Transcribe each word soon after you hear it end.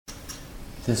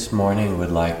This morning would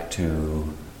like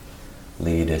to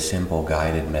lead a simple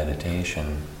guided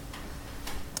meditation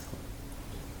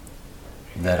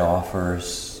that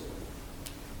offers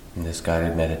a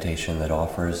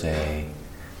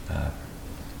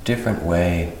different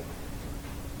way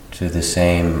to the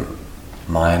same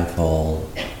mindful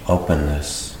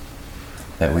openness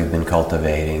that we've been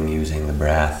cultivating using the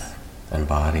breath and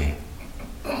body.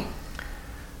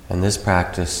 And this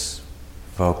practice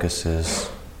focuses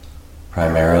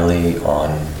primarily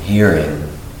on hearing,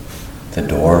 the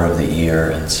door of the ear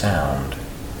and sound.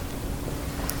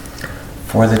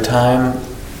 For the time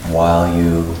while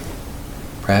you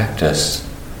practice,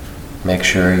 make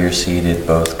sure you're seated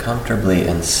both comfortably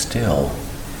and still.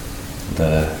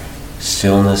 The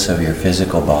stillness of your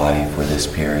physical body for this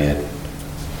period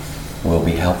will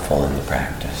be helpful in the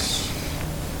practice.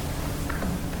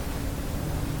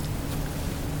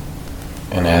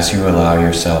 And as you allow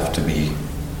yourself to be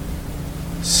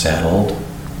settled,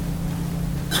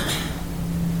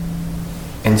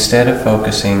 instead of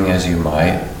focusing as you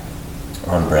might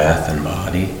on breath and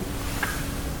body,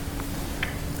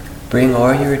 bring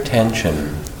all your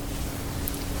attention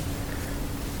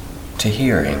to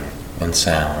hearing and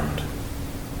sound.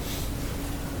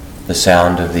 The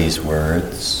sound of these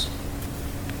words,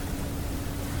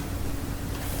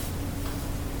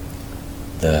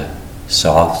 the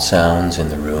soft sounds in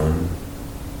the room,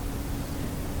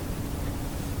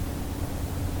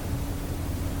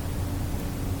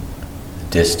 the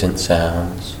distant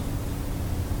sounds,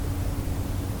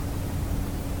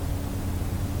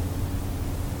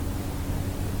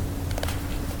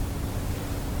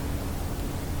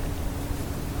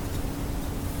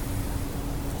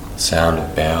 sound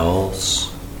of bells,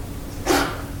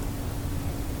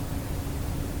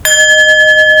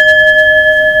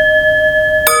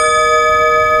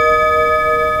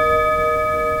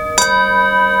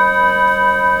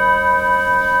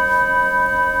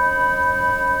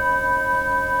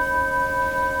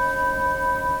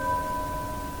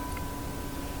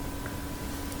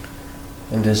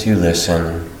 and as you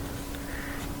listen,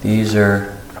 these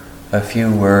are a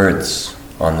few words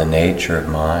on the nature of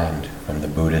mind from the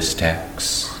Buddhist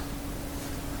texts.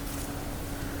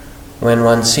 When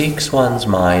one seeks one's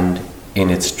mind in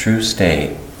its true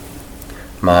state,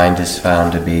 mind is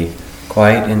found to be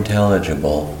quite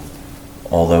intelligible,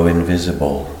 although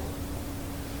invisible.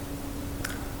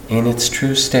 In its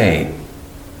true state,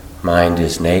 mind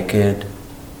is naked,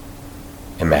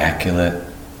 immaculate,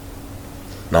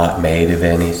 not made of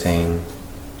anything,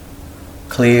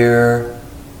 clear,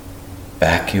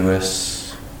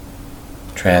 vacuous,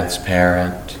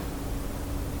 transparent,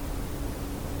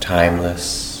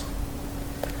 timeless,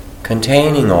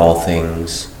 containing all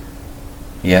things,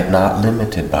 yet not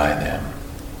limited by them.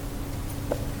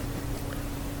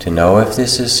 To know if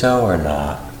this is so or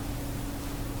not,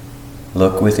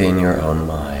 look within your own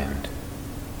mind.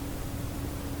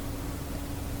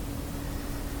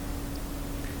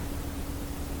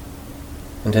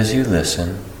 And as you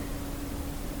listen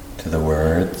to the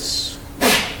words,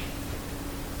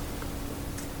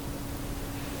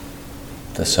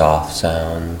 the soft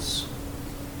sounds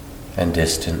and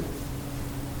distant,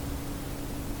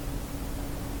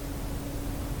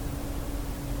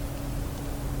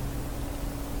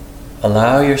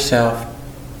 allow yourself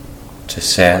to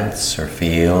sense or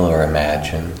feel or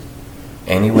imagine,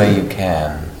 any way you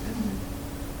can,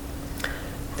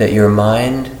 that your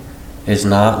mind is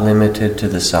not limited to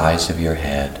the size of your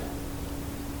head.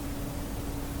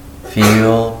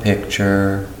 Feel,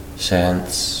 picture,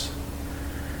 sense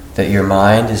that your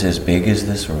mind is as big as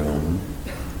this room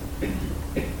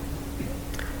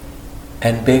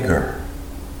and bigger,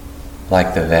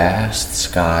 like the vast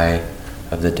sky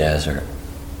of the desert.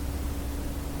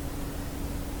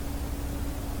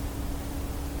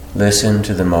 Listen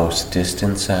to the most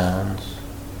distant sounds.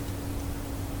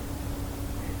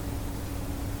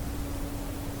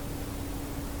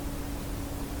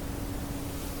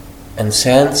 And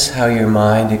sense how your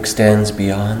mind extends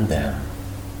beyond them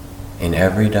in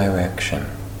every direction,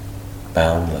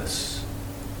 boundless.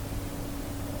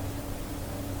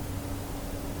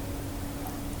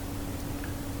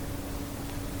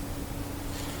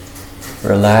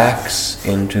 Relax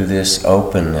into this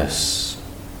openness,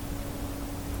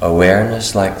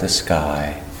 awareness like the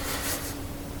sky.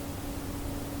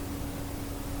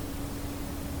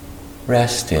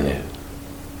 Rest in it.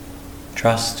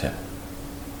 Trust it.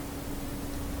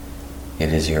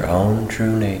 It is your own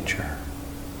true nature.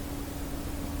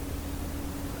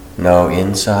 No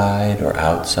inside or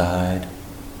outside,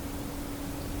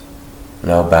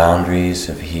 no boundaries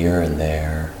of here and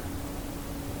there.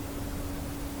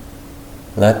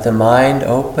 Let the mind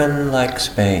open like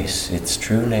space, its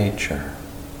true nature.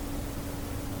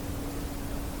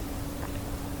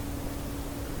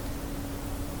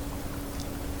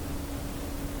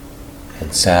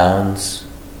 And sounds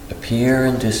appear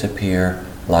and disappear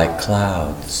like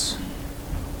clouds,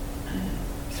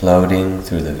 floating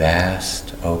through the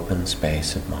vast open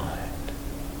space of mind.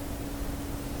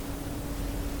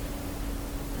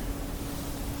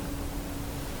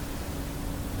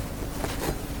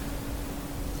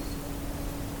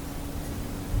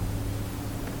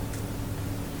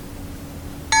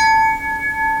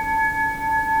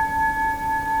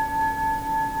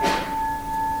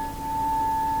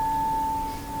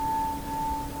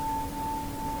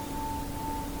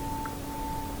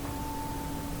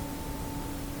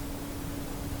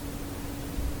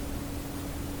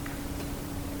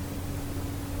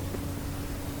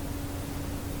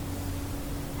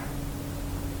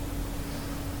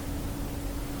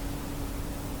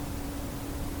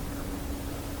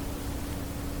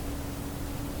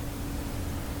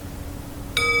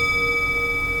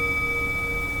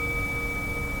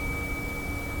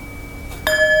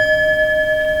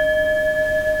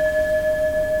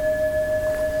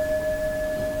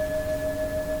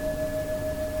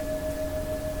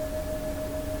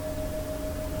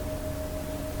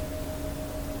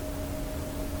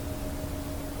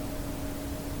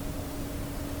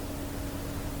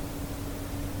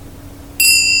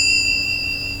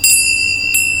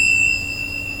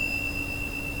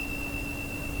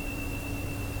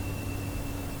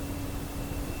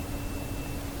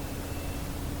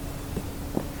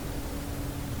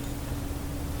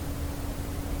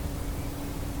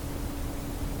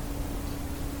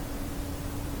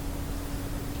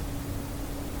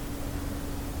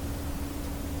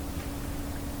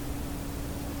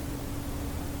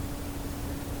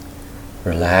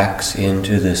 Relax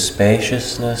into the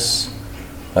spaciousness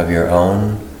of your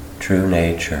own true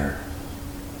nature.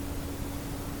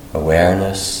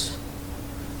 Awareness,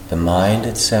 the mind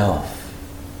itself,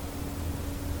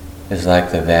 is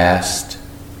like the vast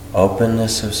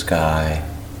openness of sky,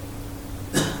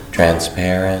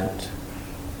 transparent,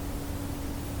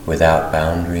 without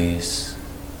boundaries,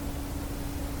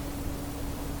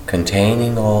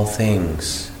 containing all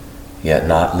things, yet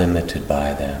not limited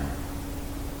by them.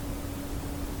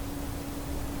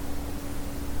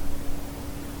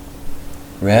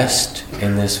 Rest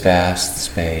in this vast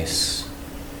space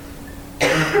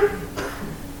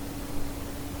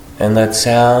and let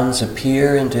sounds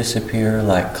appear and disappear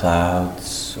like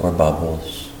clouds or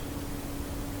bubbles.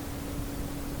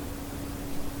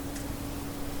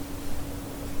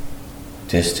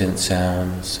 Distant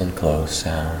sounds and close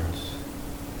sounds.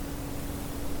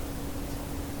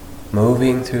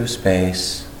 Moving through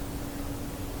space,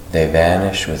 they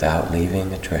vanish without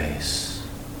leaving a trace.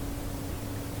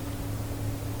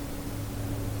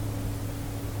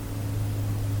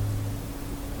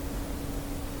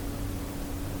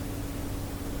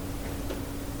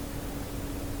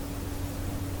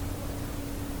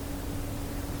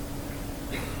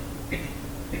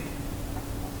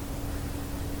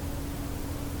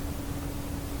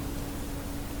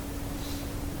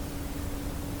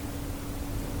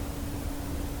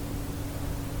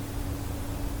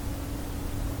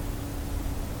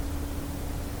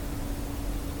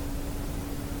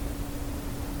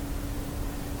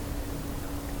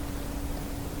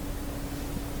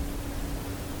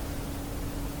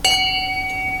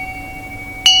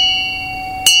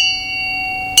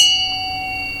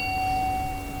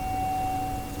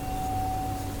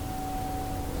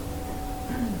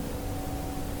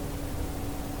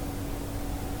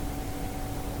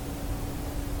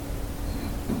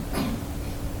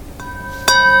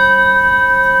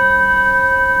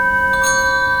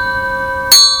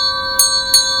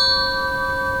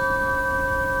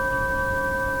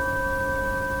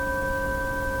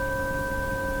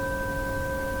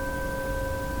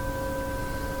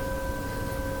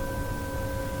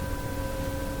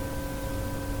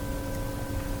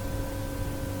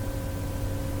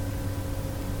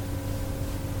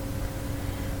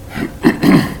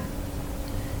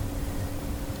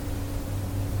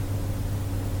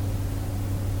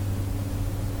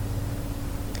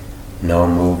 No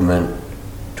movement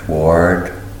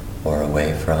toward or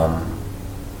away from,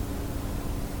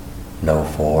 no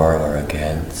for or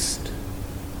against.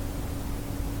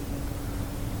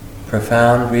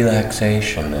 Profound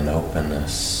relaxation and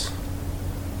openness.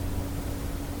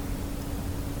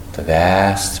 The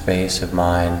vast space of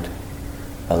mind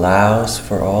allows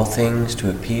for all things to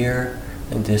appear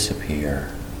and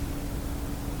disappear,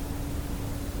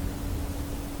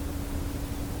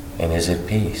 and is at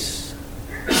peace.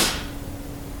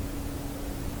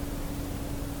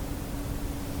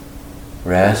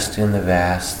 Rest in the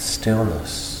vast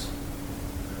stillness.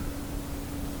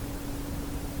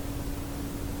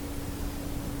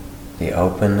 The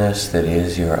openness that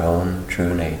is your own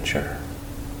true nature.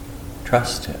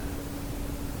 Trust it.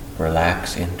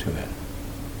 Relax into it.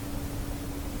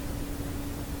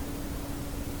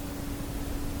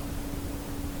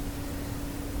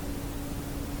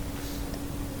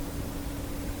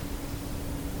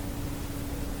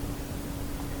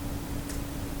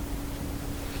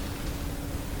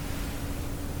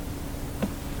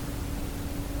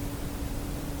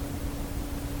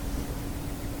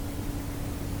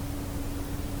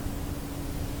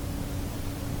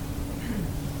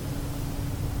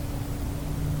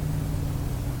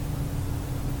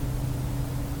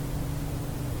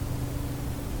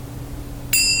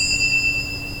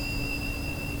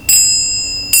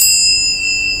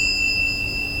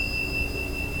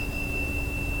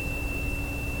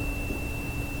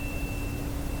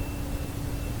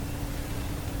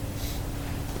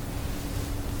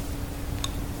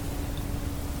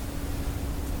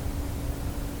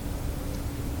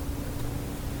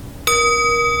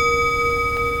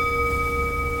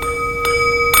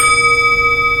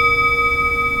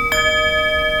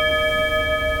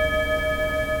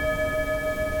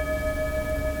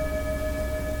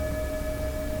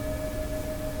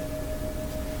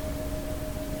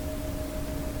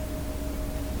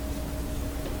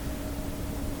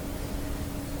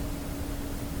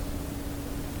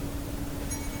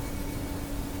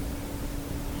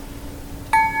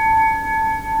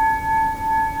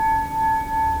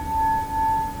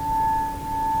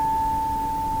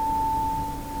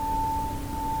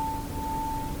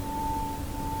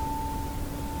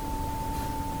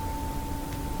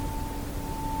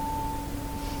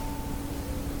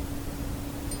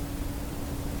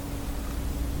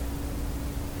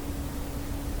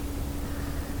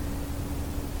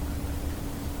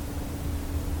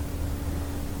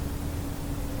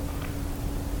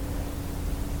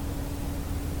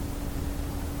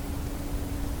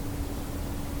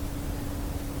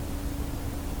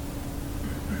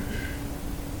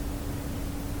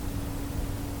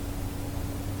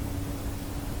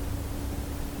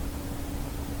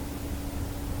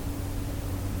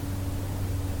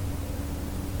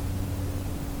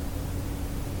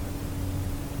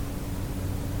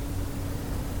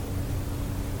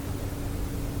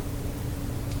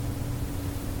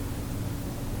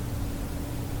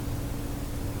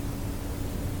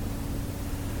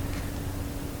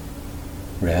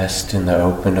 Rest in the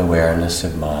open awareness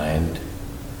of mind,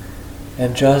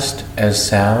 and just as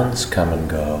sounds come and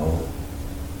go,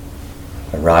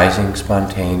 arising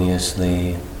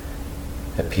spontaneously,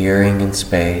 appearing in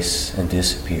space and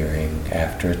disappearing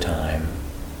after a time,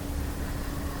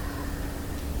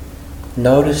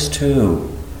 notice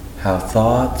too how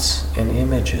thoughts and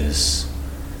images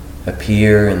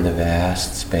appear in the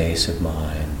vast space of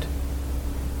mind.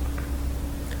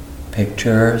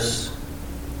 Pictures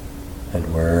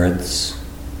and words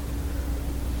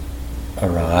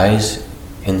arise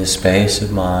in the space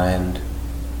of mind,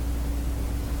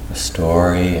 a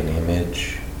story, an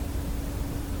image,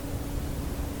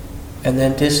 and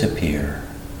then disappear,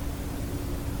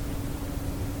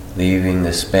 leaving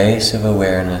the space of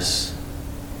awareness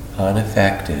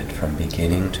unaffected from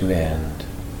beginning to end.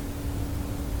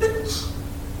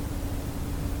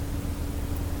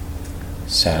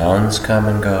 Sounds come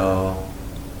and go,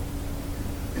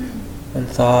 and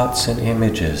thoughts and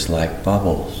images like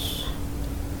bubbles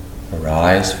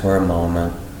arise for a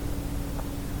moment,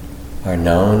 are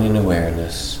known in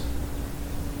awareness,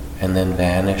 and then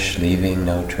vanish, leaving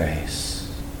no trace.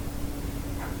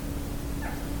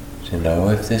 To know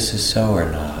if this is so or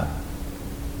not,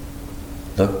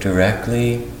 look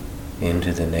directly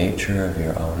into the nature of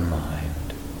your own mind.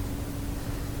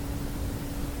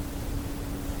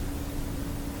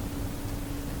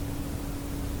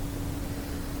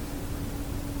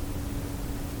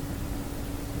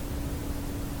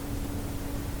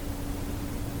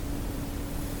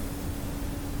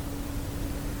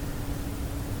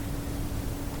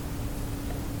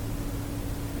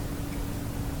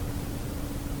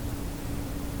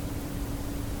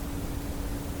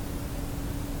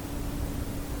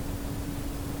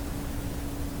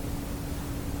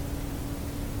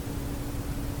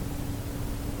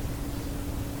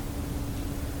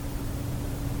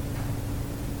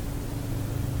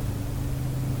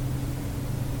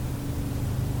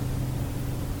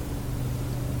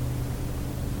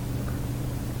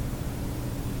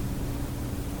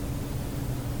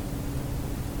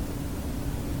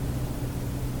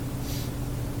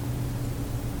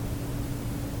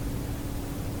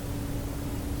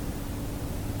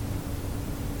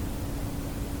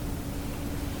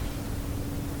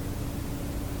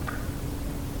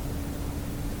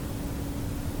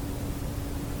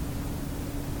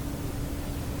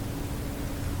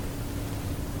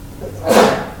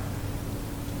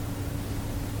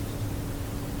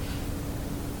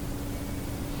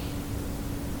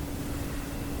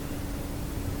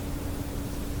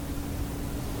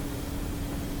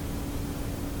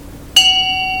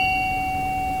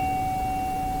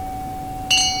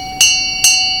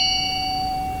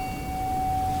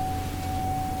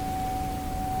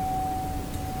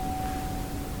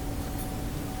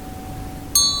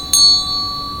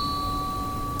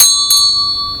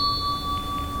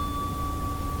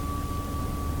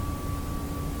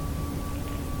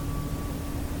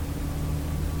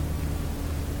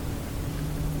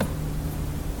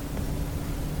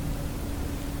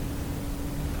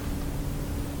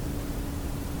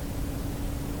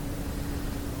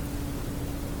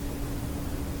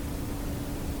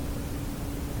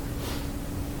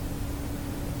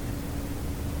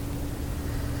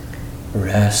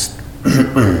 Rest,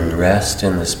 rest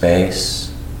in the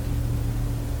space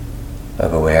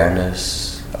of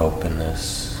awareness,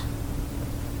 openness.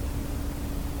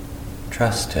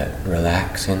 Trust it,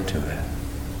 relax into it.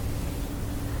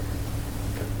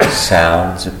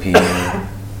 Sounds appear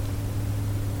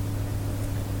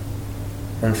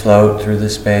and float through the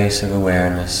space of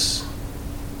awareness.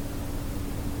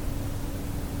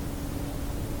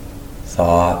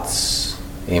 Thoughts,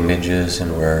 images,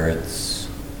 and words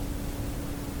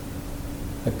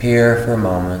appear for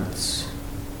moments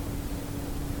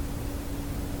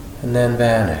and then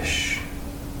vanish,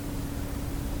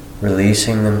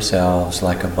 releasing themselves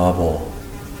like a bubble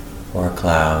or a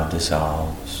cloud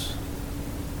dissolves,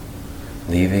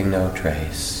 leaving no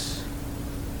trace.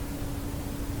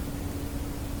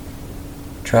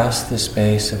 Trust the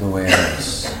space of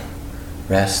awareness.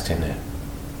 Rest in it.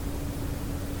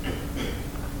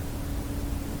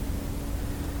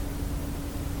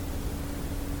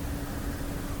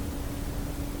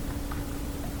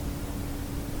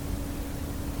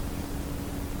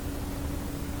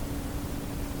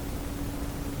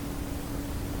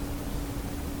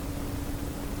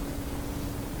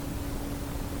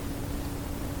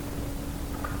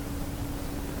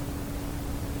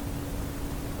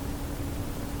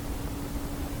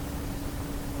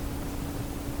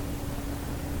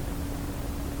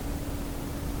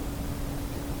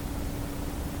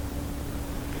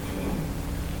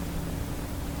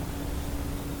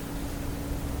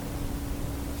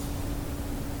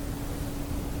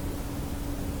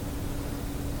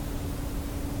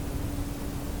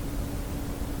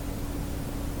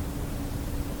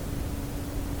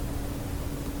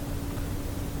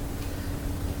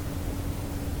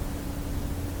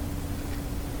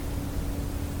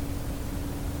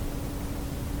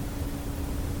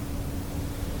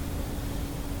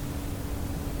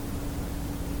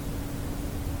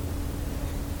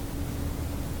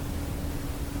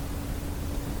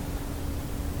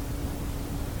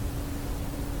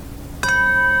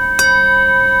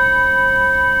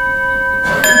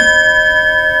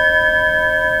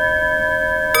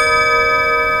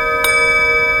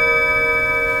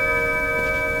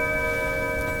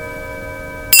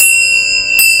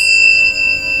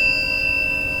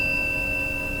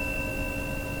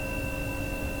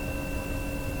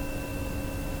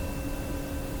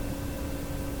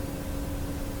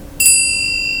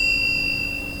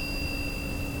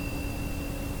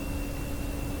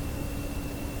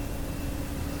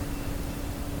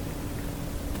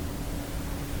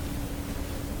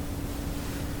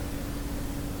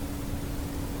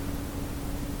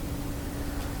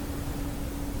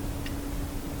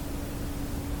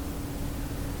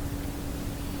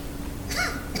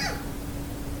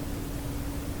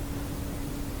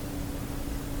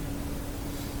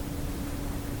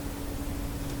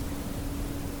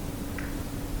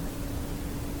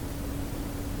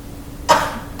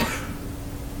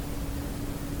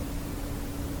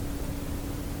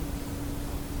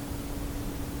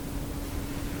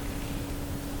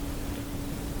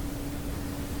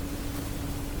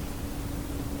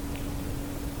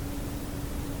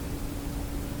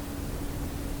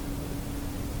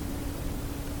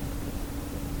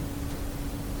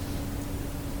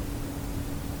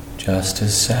 Just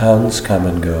as sounds come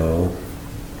and go,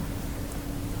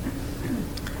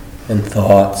 and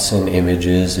thoughts and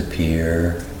images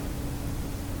appear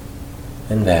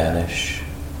and vanish,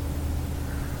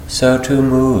 so too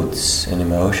moods and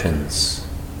emotions,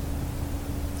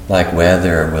 like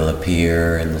weather, will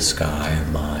appear in the sky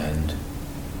of mind.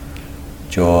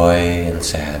 Joy and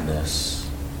sadness,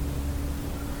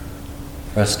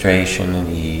 frustration and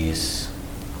ease,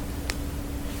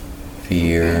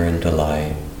 fear and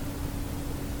delight.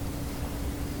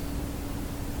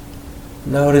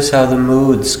 Notice how the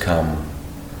moods come,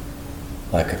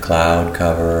 like a cloud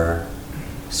cover,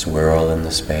 swirl in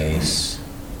the space,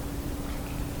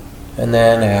 and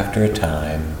then after a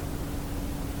time,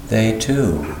 they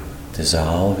too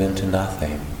dissolve into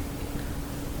nothing,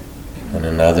 and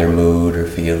another mood or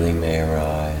feeling may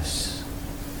arise.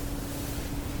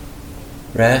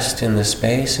 Rest in the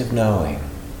space of knowing.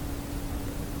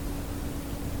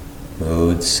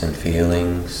 Moods and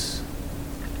feelings,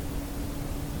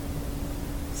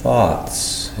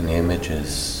 thoughts and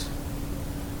images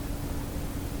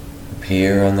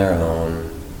appear on their own,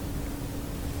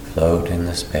 float in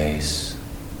the space,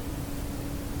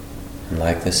 and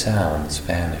like the sounds,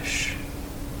 vanish.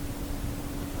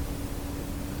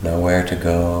 Nowhere to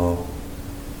go,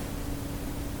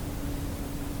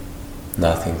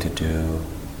 nothing to do,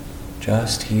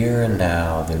 just here and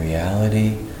now, the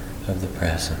reality of the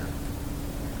present.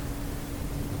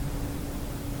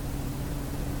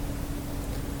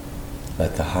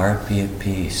 Let the heart be at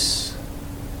peace.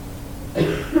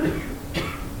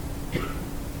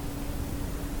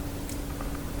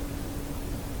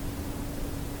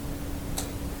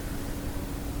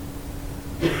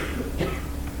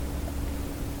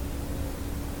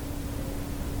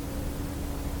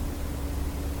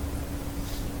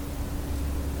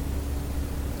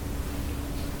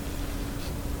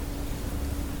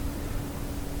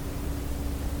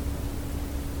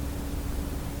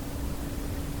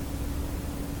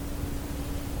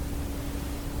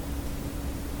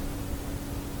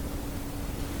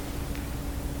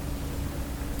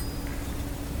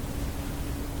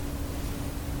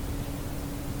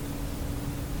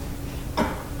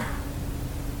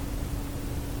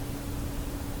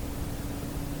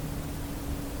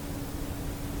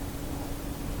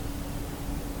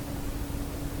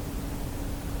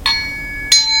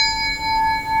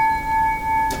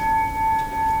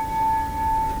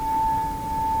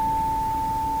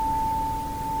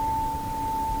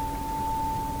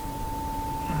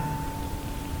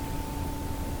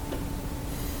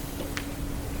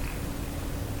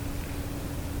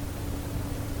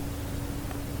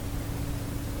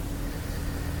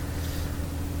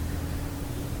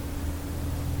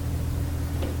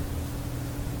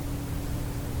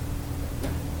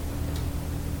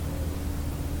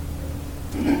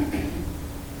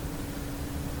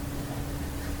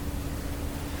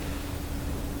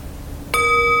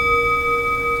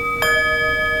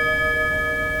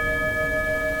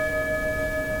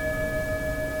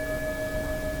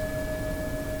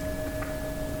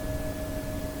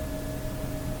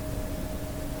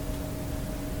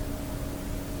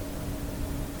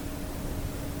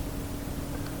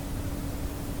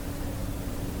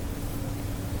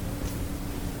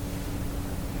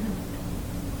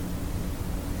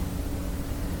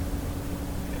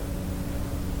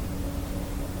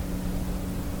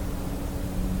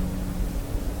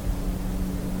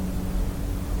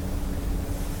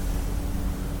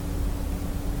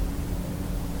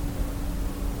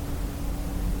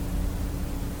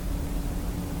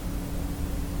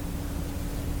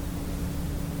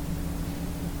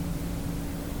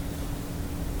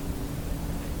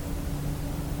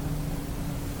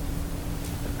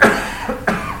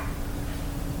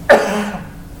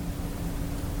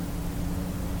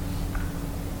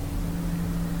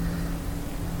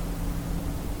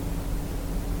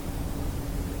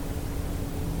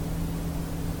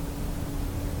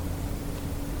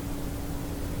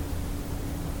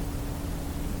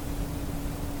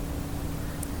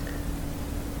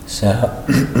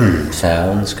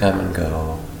 Sounds come and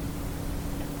go.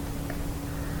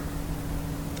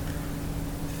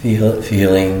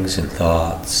 Feelings and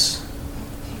thoughts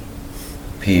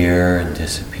appear and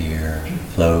disappear,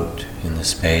 float in the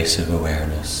space of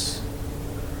awareness,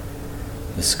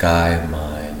 the sky of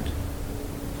mind.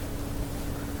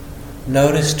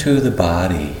 Notice too the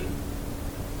body.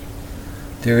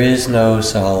 There is no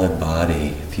solid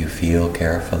body if you feel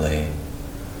carefully,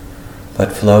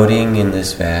 but floating in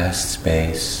this vast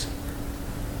space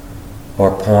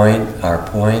are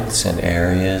points and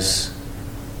areas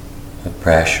of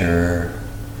pressure,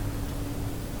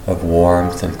 of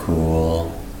warmth and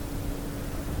cool,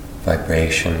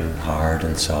 vibration hard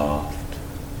and soft,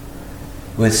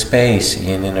 with space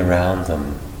in and around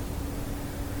them.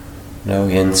 No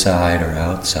inside or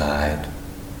outside,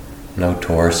 no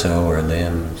torso or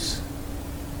limbs,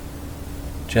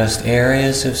 just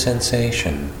areas of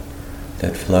sensation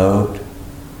that float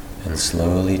and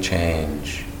slowly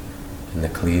change in the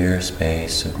clear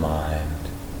space of mind.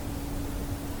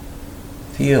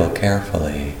 Feel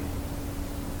carefully,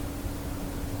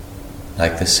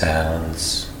 like the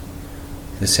sounds,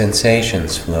 the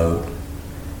sensations float,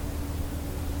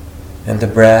 and the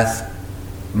breath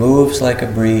moves like a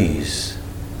breeze,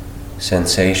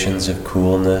 sensations of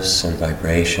coolness and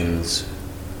vibrations,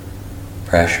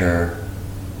 pressure,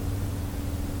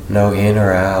 no in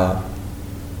or out,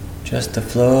 just the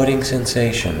floating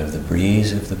sensation of the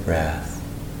breeze of the breath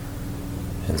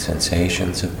and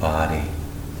sensations of body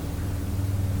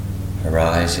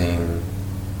arising,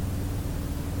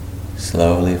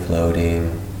 slowly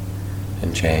floating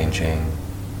and changing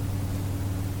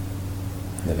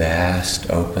in the vast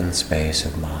open space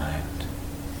of mind.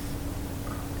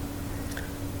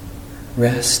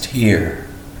 Rest here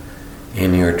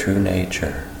in your true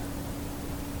nature,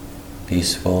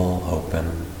 peaceful,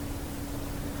 open.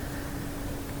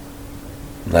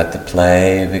 Let the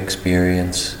play of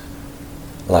experience,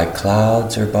 like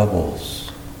clouds or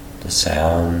bubbles, the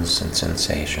sounds and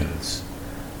sensations,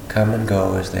 come and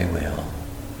go as they will.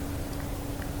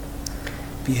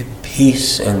 Be at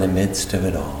peace in the midst of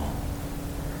it all.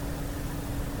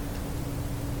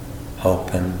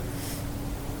 open,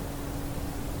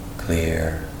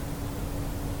 clear,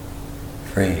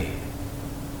 free.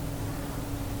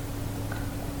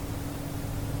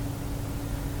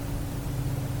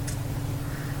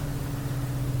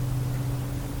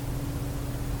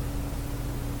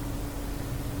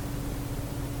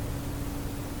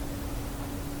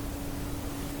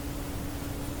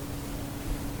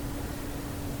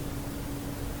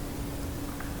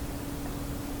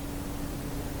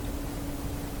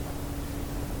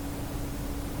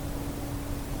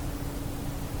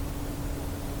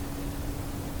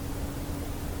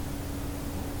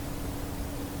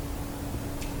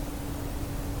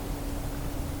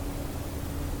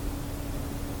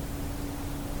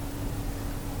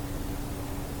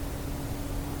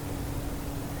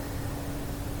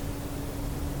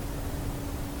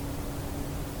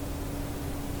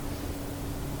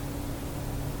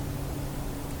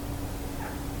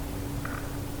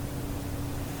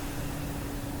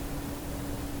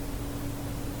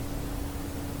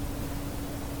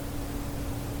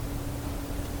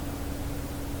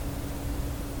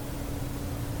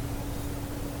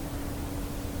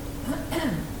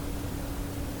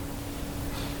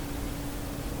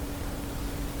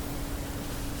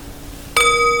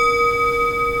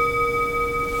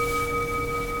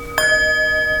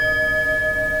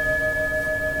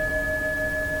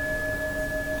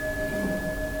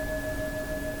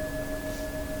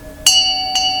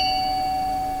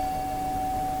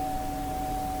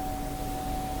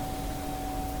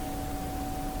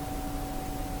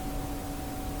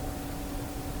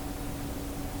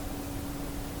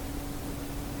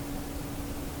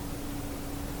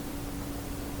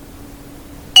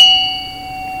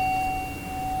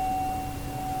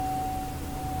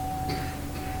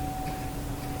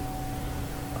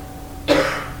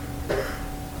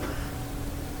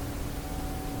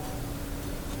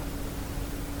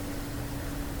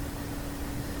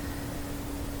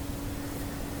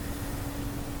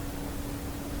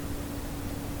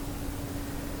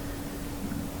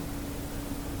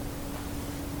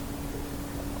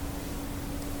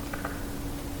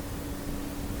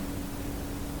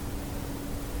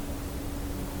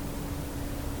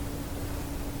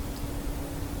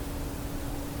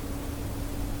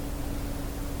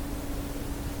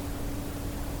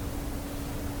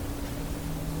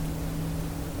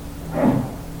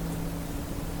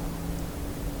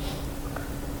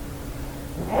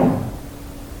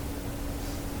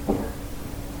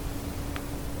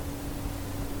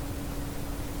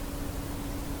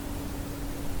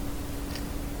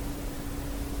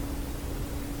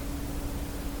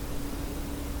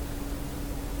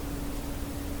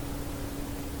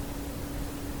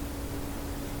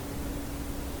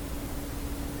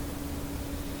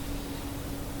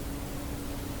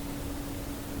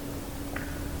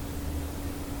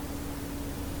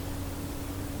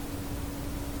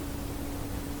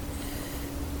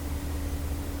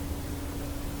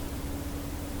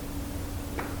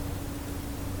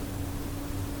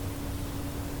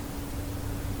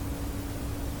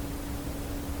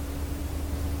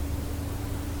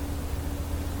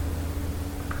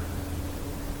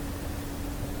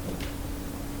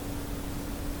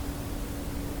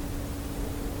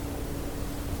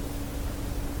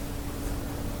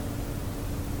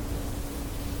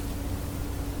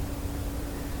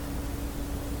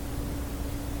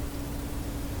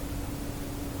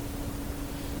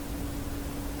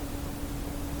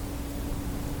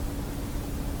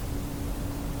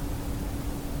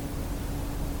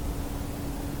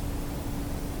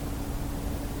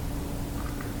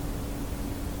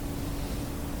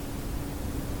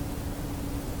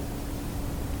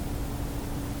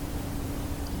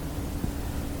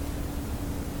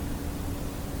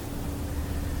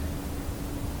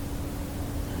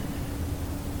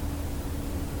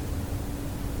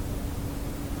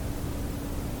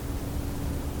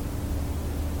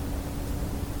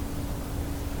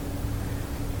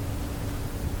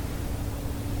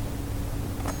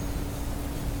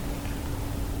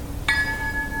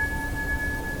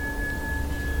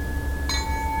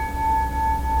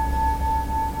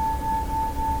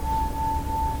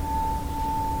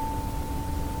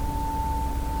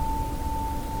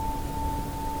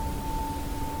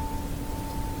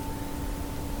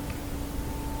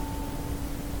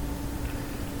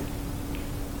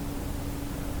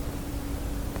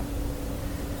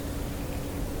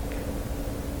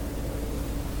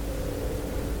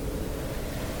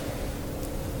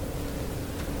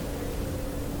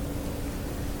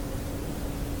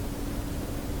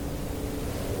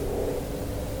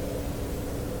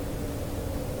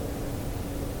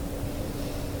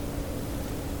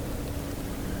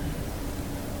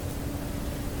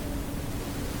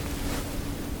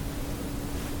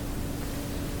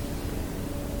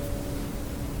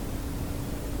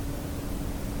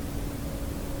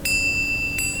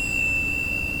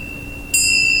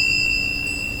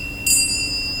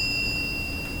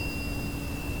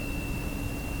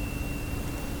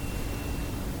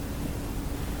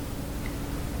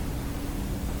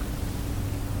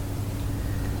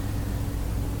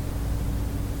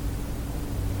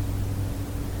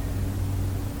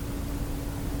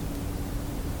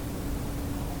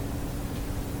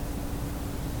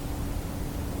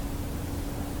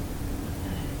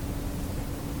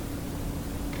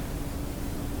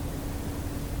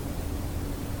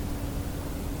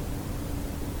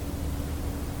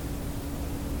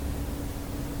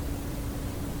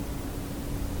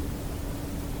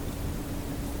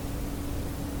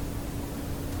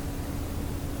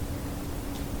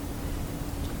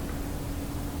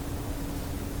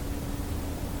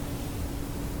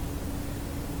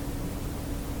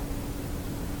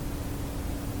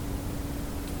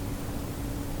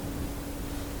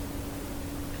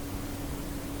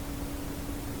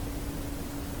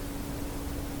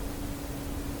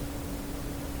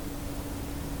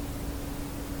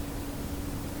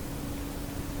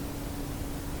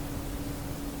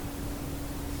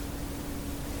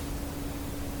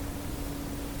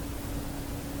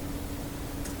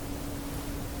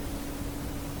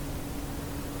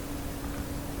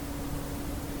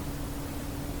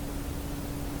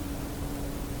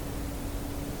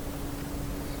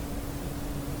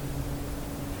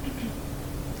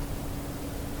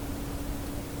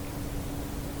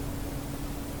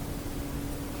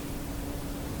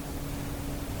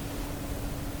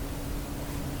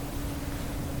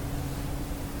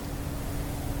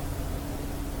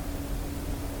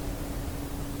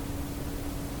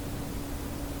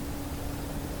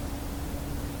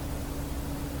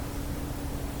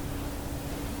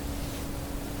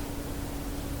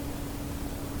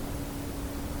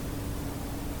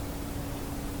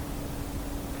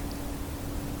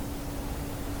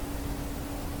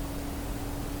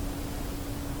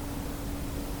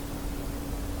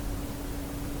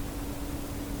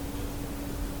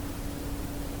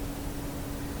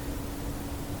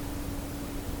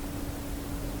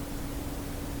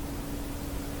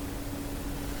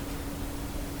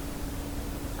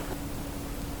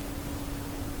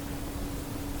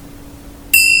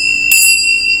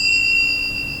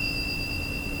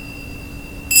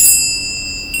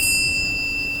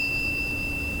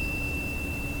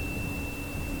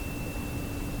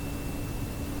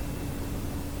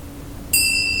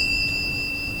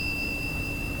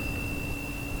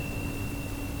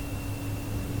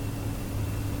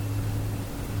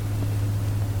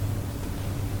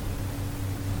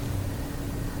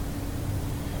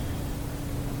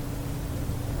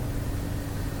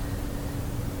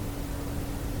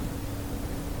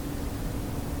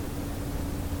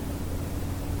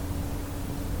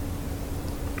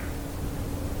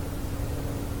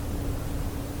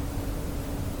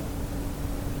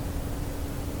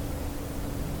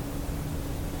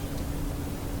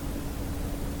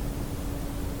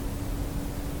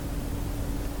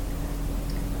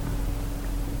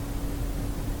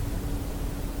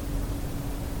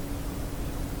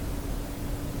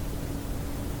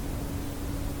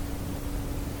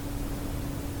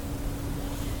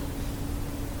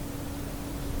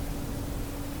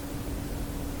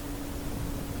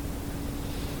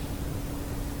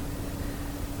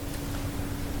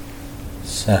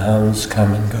 Sounds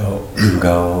come and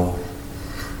go.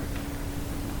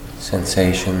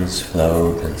 Sensations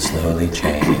float and slowly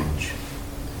change.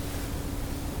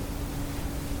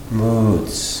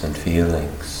 Moods and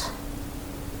feelings,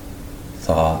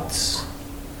 thoughts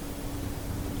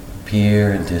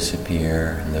appear and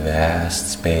disappear in the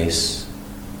vast space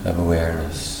of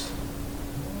awareness.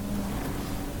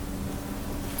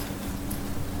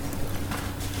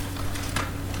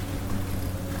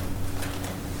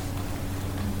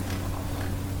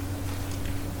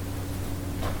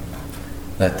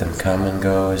 Let them come and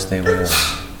go as they will.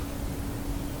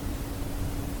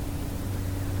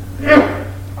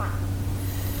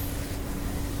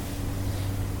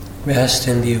 Rest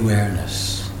in the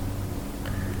awareness.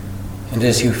 And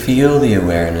as you feel the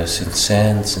awareness and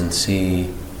sense and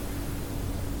see,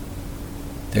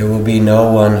 there will be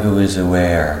no one who is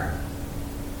aware.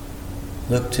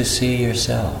 Look to see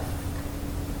yourself.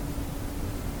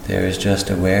 There is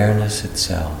just awareness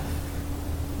itself.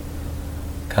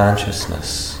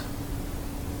 Consciousness,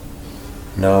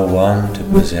 no one to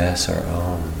possess or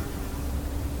own,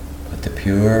 but the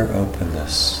pure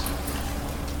openness.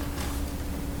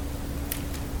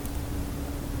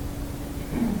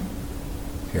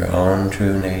 Your own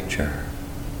true nature.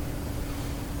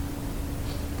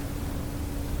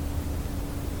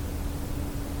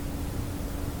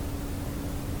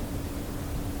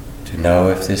 To know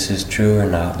if this is true or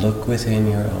not, look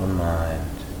within your own mind.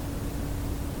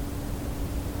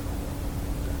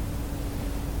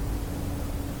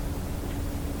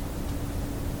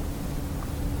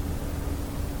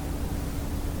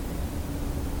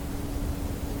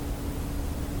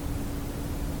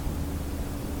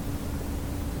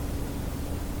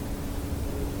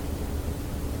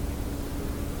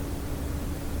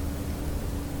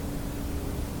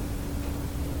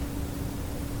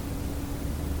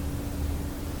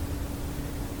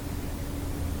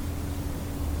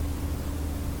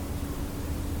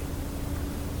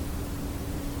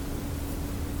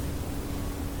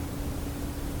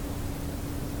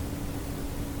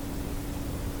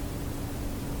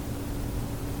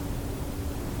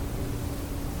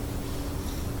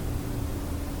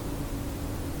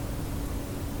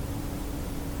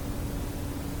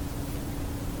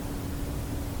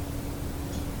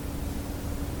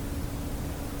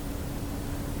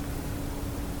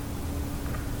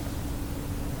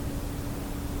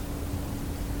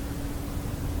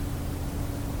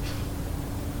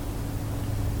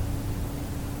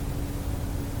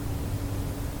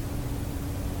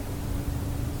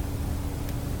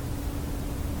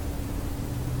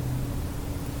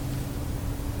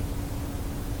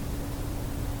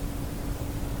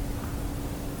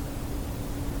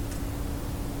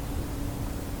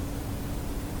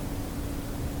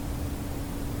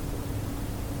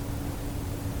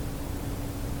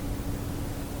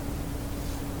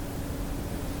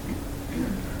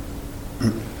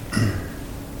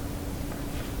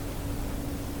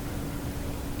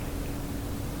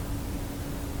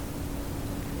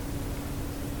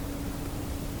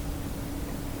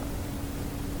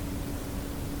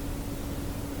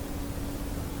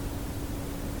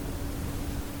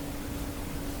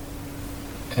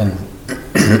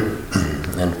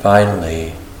 And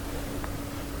finally,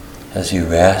 as you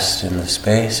rest in the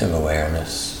space of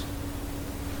awareness,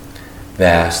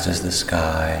 vast as the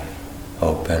sky,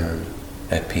 open,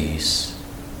 at peace,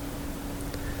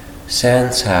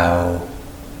 sense how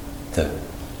the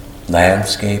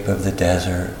landscape of the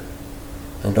desert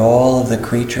and all of the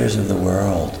creatures of the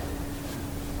world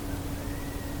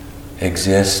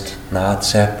exist not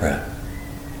separate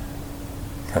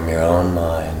from your own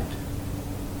mind.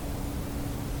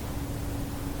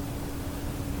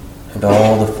 And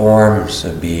all the forms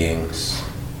of beings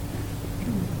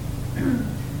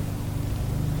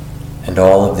and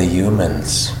all of the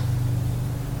humans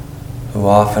who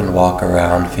often walk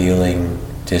around feeling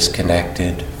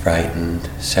disconnected, frightened,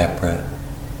 separate,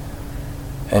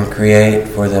 and create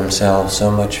for themselves so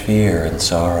much fear and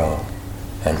sorrow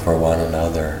and for one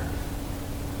another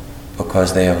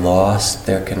because they have lost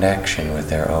their connection with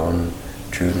their own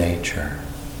true nature.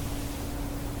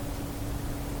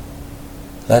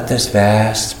 Let this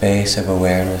vast space of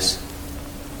awareness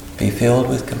be filled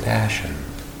with compassion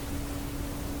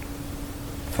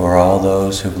for all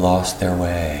those who've lost their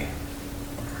way,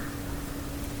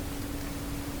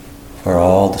 for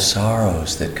all the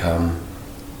sorrows that come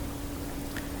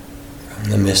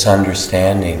from the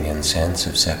misunderstanding and sense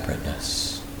of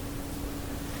separateness.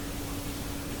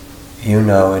 You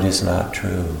know it is not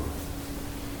true.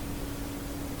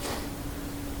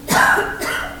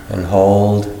 And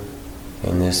hold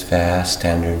in this vast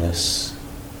tenderness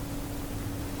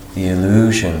the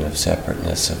illusion of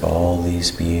separateness of all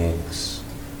these beings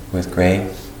with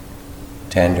great,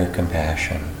 tender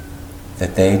compassion,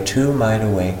 that they too might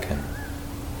awaken,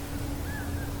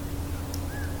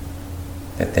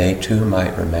 that they too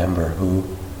might remember who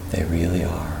they really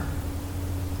are.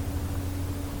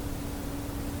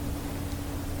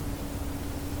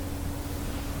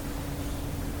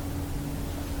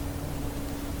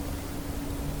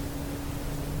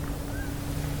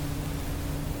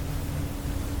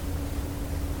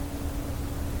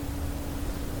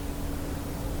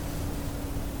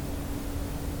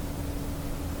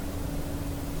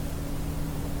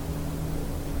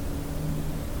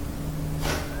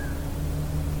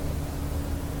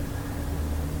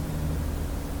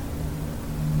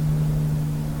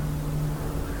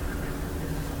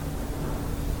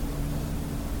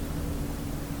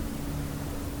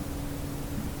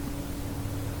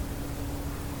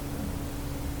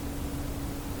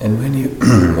 And when you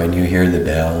when you hear the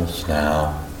bells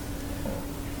now,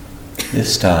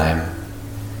 this time,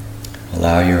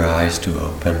 allow your eyes to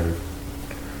open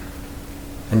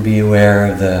and be aware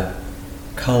of the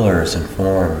colors and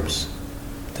forms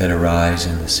that arise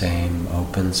in the same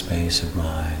open space of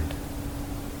mind.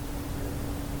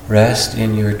 Rest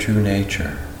in your true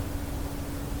nature,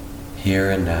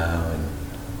 here and now, in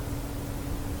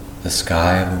the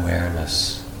sky of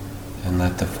awareness, and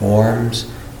let the forms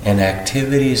and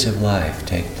activities of life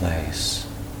take place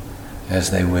as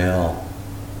they will,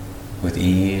 with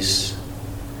ease,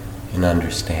 in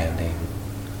understanding,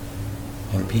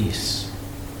 and peace.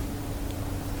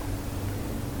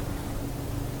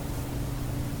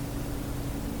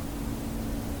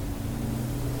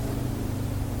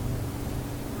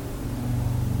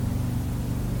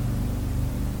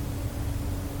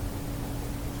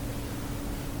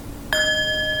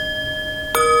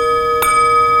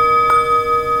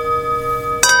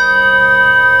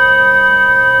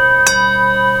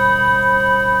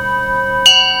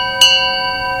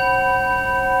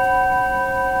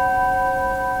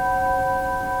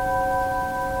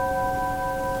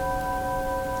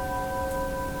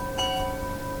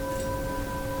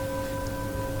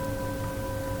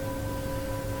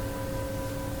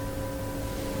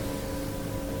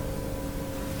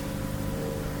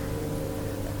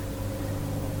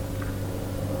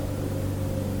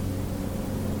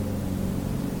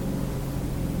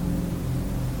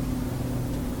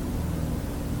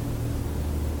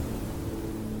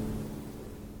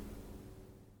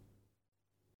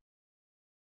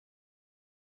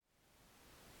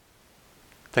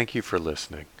 Thank you for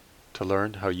listening. To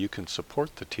learn how you can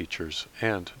support the teachers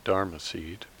and Dharma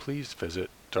Seed, please visit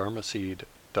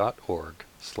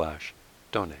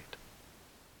dharmaseed.org/donate.